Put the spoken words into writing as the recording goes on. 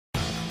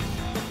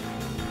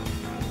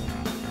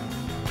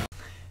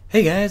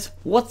Hey guys,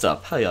 what's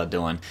up? How y'all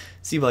doing?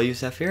 Seaball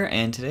Youssef here,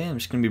 and today I'm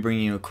just going to be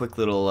bringing you a quick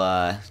little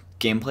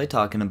gameplay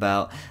talking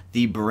about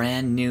the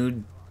brand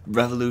new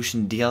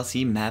Revolution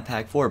DLC map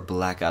pack for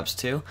Black Ops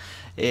 2.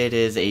 It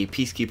is a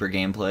Peacekeeper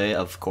gameplay,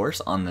 of course,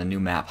 on the new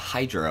map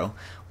Hydro,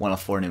 one of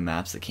 4 new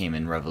maps that came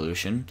in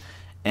Revolution.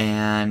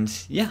 And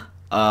yeah,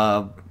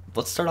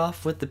 let's start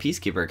off with the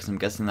Peacekeeper, because I'm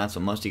guessing that's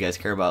what most of you guys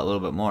care about a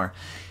little bit more.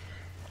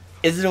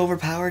 Is it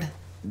overpowered?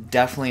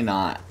 Definitely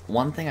not.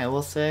 One thing I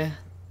will say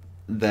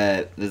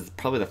that is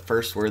probably the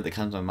first word that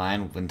comes to my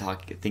mind when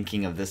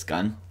thinking of this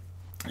gun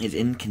is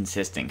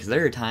inconsistent, because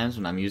there are times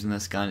when I'm using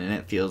this gun and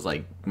it feels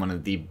like one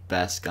of the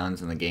best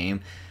guns in the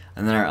game,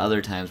 and there are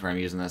other times where I'm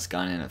using this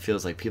gun and it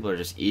feels like people are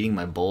just eating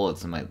my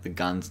bullets and the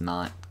gun's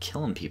not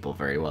killing people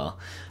very well.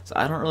 So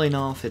I don't really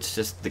know if it's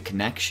just the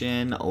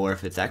connection or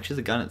if it's actually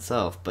the gun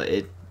itself, but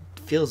it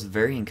feels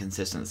very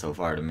inconsistent so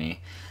far to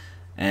me.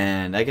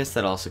 And I guess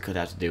that also could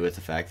have to do with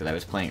the fact that I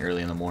was playing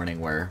early in the morning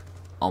where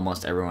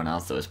almost everyone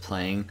else that was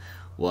playing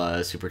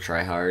was super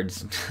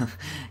tryhards,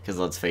 because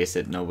let's face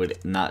it,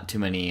 not too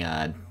many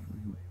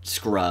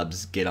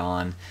scrubs get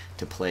on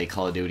to play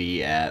Call of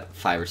Duty at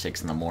 5 or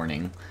 6 in the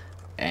morning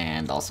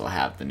and also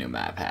have the new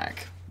map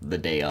pack the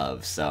day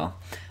of. So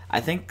I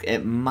think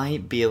it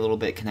might be a little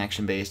bit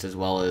connection based as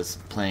well as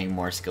playing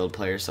more skilled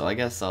players, so I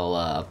guess I'll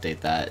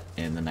update that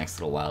in the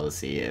next little while to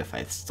see if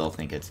I still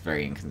think it's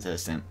very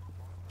inconsistent.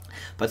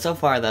 But so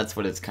far, that's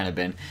what it's kind of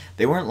been.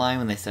 They weren't lying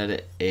when they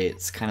said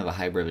it's kind of a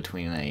hybrid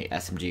between a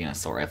SMG and an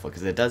assault rifle,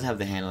 because it does have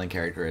the handling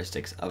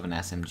characteristics of an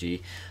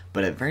SMG,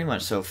 but it very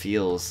much so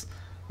feels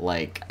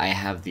like I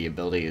have the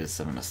abilities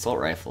of an assault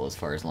rifle as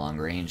far as long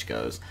range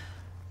goes.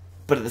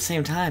 But at the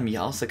same time, you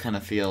also kind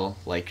of feel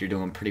like you're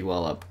doing pretty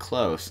well up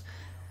close.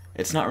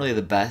 It's not really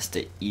the best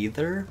at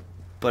either,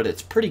 but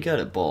it's pretty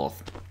good at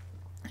both.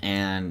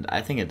 And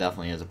I think it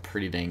definitely is a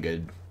pretty dang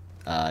good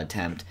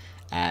attempt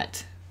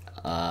at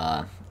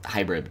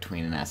hybrid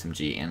between an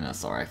SMG and an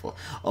assault rifle.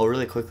 Oh,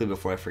 really quickly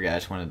before I forget, I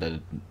just wanted to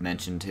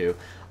mention too,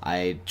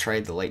 I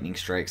tried the lightning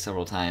strike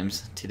several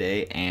times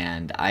today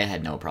and I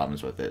had no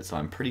problems with it, so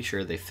I'm pretty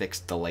sure they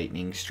fixed the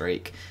lightning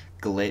strike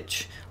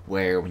glitch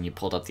where when you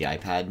pulled up the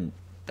iPad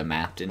the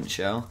map didn't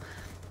show,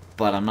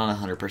 but I'm not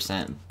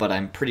 100%, but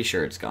I'm pretty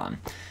sure it's gone.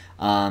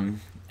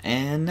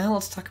 And now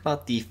let's talk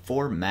about the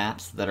 4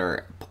 maps that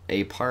are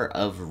a part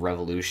of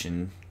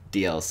Revolution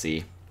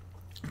DLC.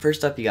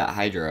 First up, you got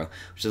Hydro,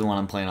 which is the one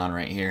I'm playing on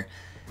right here.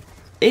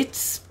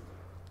 It's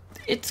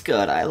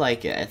good. I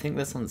like it. I think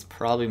this one's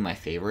probably my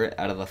favorite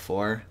out of the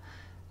 4.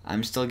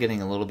 I'm still getting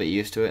a little bit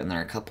used to it, and there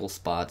are a couple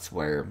spots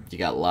where you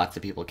got lots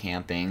of people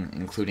camping,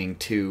 including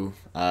 2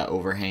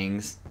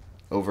 overhanging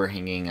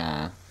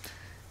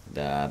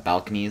the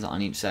balconies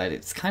on each side.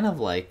 It's kind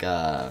of like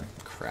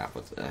crap.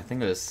 I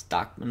think it was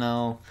that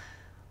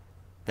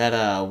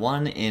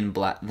one in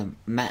the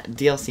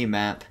DLC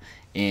map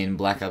in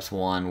Black Ops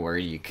 1 where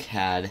you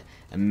had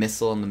a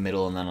missile in the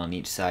middle and then on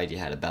each side you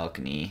had a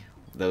balcony,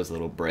 that was a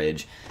little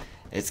bridge.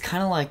 It's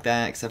kind of like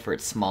that, except for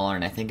it's smaller,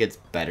 and I think it's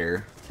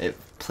better. It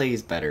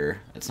plays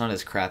better. It's not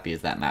as crappy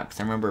as that map, because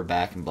I remember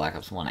back in Black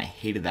Ops 1 I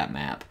hated that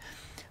map,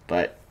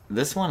 but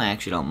this one I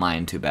actually don't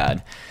mind too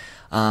bad.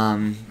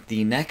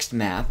 The next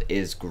map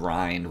is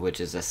Grind, which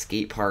is a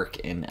skate park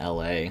in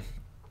LA,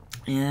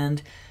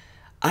 and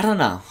I don't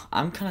know,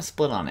 I'm kind of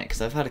split on it,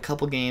 because I've had a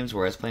couple games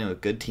where I was playing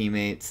with good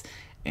teammates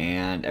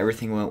and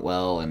everything went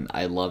well and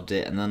I loved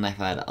it, and then I've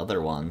had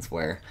other ones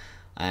where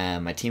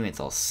my teammates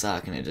all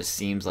suck, and it just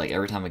seems like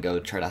every time I go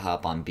try to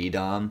hop on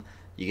B-Dom,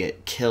 you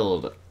get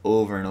killed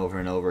over and over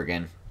and over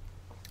again.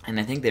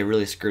 And I think they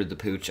really screwed the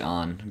pooch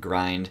on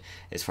Grind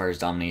as far as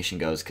domination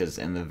goes, because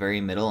in the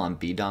very middle on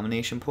B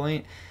domination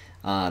point,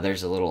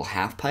 there's a little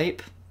half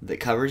pipe that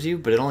covers you,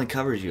 but it only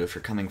covers you if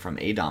you're coming from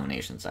A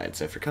domination side.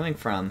 So if you're coming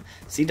from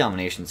C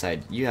domination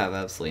side, you have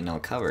absolutely no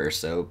cover,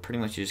 so pretty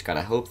much you just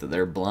gotta hope that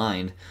they're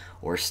blind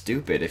or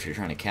stupid if you're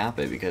trying to cap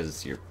it,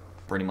 because you're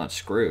pretty much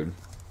screwed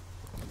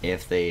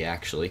if they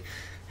actually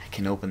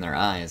can open their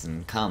eyes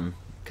and come,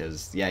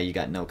 because yeah, you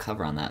got no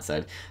cover on that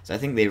side. So I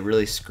think they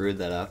really screwed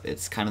that up.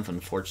 It's kind of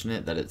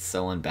unfortunate that it's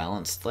so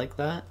unbalanced like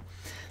that,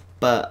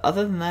 but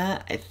other than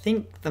that, I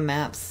think the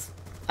maps,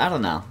 I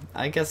don't know.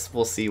 I guess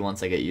we'll see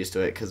once I get used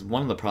to it, because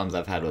one of the problems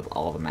I've had with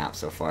all the maps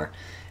so far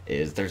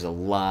is there's a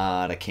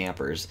lot of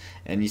campers,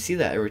 and you see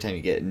that every time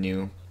you get a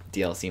new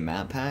DLC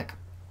map pack,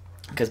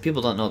 because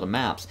people don't know the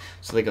maps,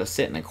 so they go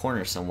sit in a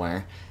corner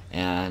somewhere,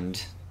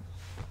 and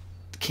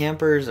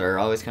campers are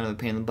always kind of a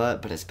pain in the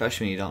butt, but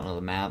especially when you don't know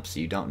the maps,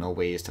 you don't know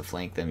ways to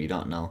flank them, you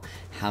don't know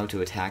how to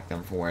attack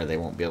them from where they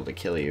won't be able to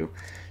kill you.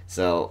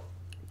 So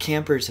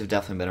campers have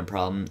definitely been a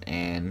problem,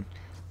 and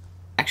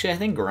actually, I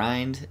think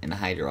Grind and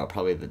Hydro are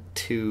probably the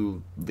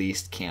 2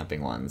 least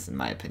camping ones, in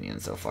my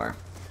opinion, so far.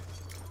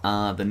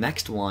 The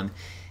next one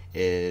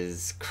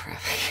is, crap,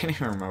 I can't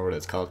even remember what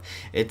it's called.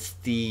 It's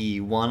the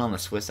one on the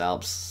Swiss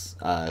Alps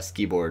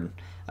skiing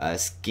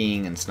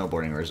and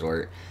snowboarding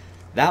resort.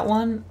 That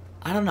one,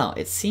 I don't know,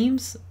 it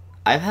seems,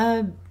 I've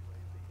had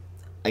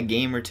a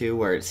game or 2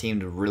 where it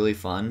seemed really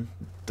fun.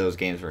 Those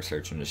games were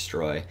Search and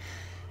Destroy.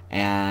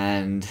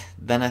 And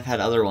then I've had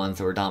other ones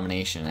that were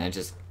domination, and I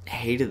just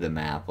hated the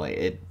map. Like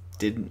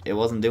it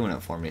wasn't doing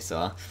it for me.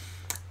 So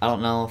I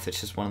don't know if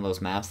it's just one of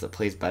those maps that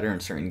plays better in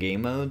certain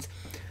game modes,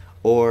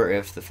 or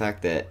if the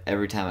fact that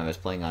every time I was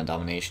playing on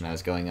domination, I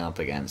was going up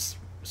against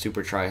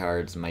super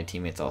tryhards and my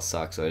teammates all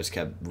suck, so I just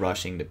kept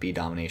rushing to B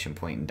domination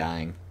point and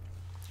dying.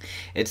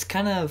 It's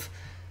kind of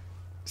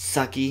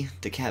sucky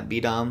to cap B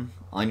dom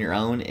on your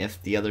own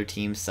if the other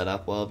team's set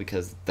up well,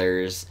 because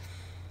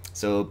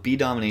so B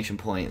domination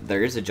point,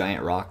 there is a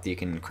giant rock that you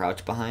can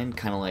crouch behind,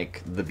 kind of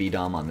like the B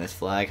dom on this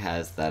flag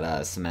has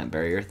that cement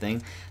barrier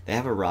thing. They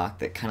have a rock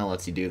that kind of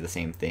lets you do the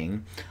same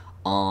thing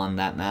on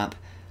that map,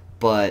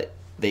 but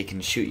they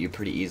can shoot you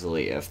pretty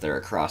easily if they're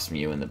across from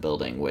you in the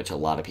building, which a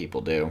lot of people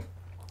do.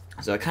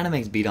 So it kind of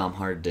makes B dom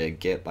hard to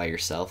get by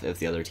yourself if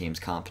the other team's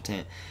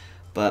competent.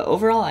 But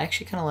overall, I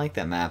actually kind of like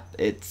that map.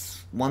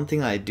 It's one thing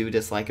that I do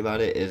dislike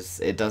about it is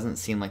it doesn't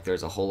seem like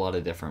there's a whole lot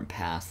of different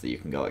paths that you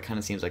can go. It kind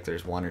of seems like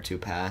there's one or two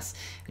paths,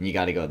 and you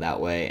got to go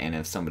that way. And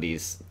if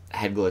somebody's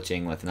head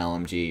glitching with an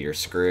LMG, you're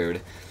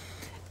screwed.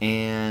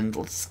 And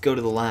let's go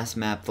to the last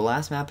map. The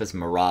last map is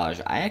Mirage.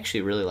 I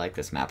actually really like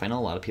this map. I know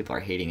a lot of people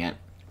are hating it,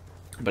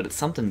 but it's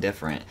something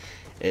different.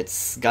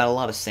 It's got a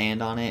lot of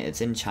sand on it. It's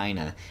in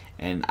China,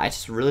 and I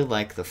just really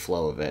like the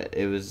flow of it.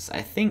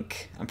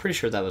 I'm pretty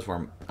sure that was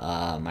where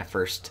my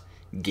first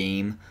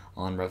game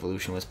on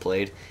Revolution was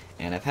played,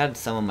 and I've had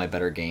some of my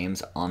better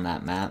games on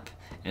that map,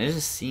 and it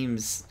just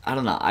seems, I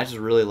don't know, I just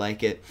really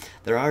like it.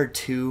 There are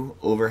two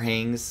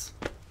overhangs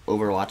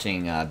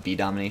overwatching B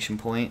domination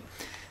point,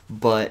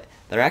 but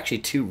there are actually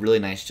two really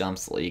nice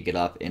jumps that let you get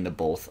up into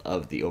both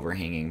of the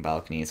overhanging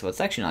balconies, so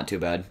it's actually not too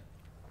bad.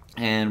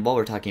 And while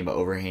we're talking about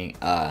overhang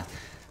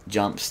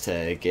jumps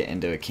to get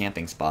into a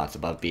camping spots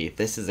above B,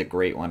 this is a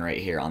great one right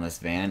here on this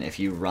van. If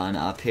you run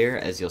up here,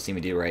 as you'll see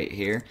me do right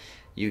here,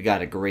 you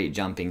got a great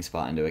jumping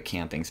spot into a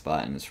camping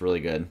spot, and it's really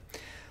good.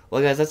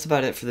 Well guys, that's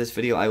about it for this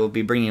video. I will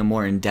be bringing a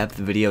more in-depth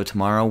video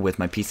tomorrow with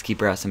my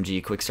Peacekeeper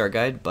SMG quick start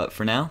guide, but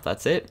for now,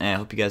 that's it, and I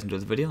hope you guys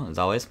enjoyed the video. As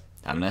always,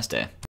 have a nice day.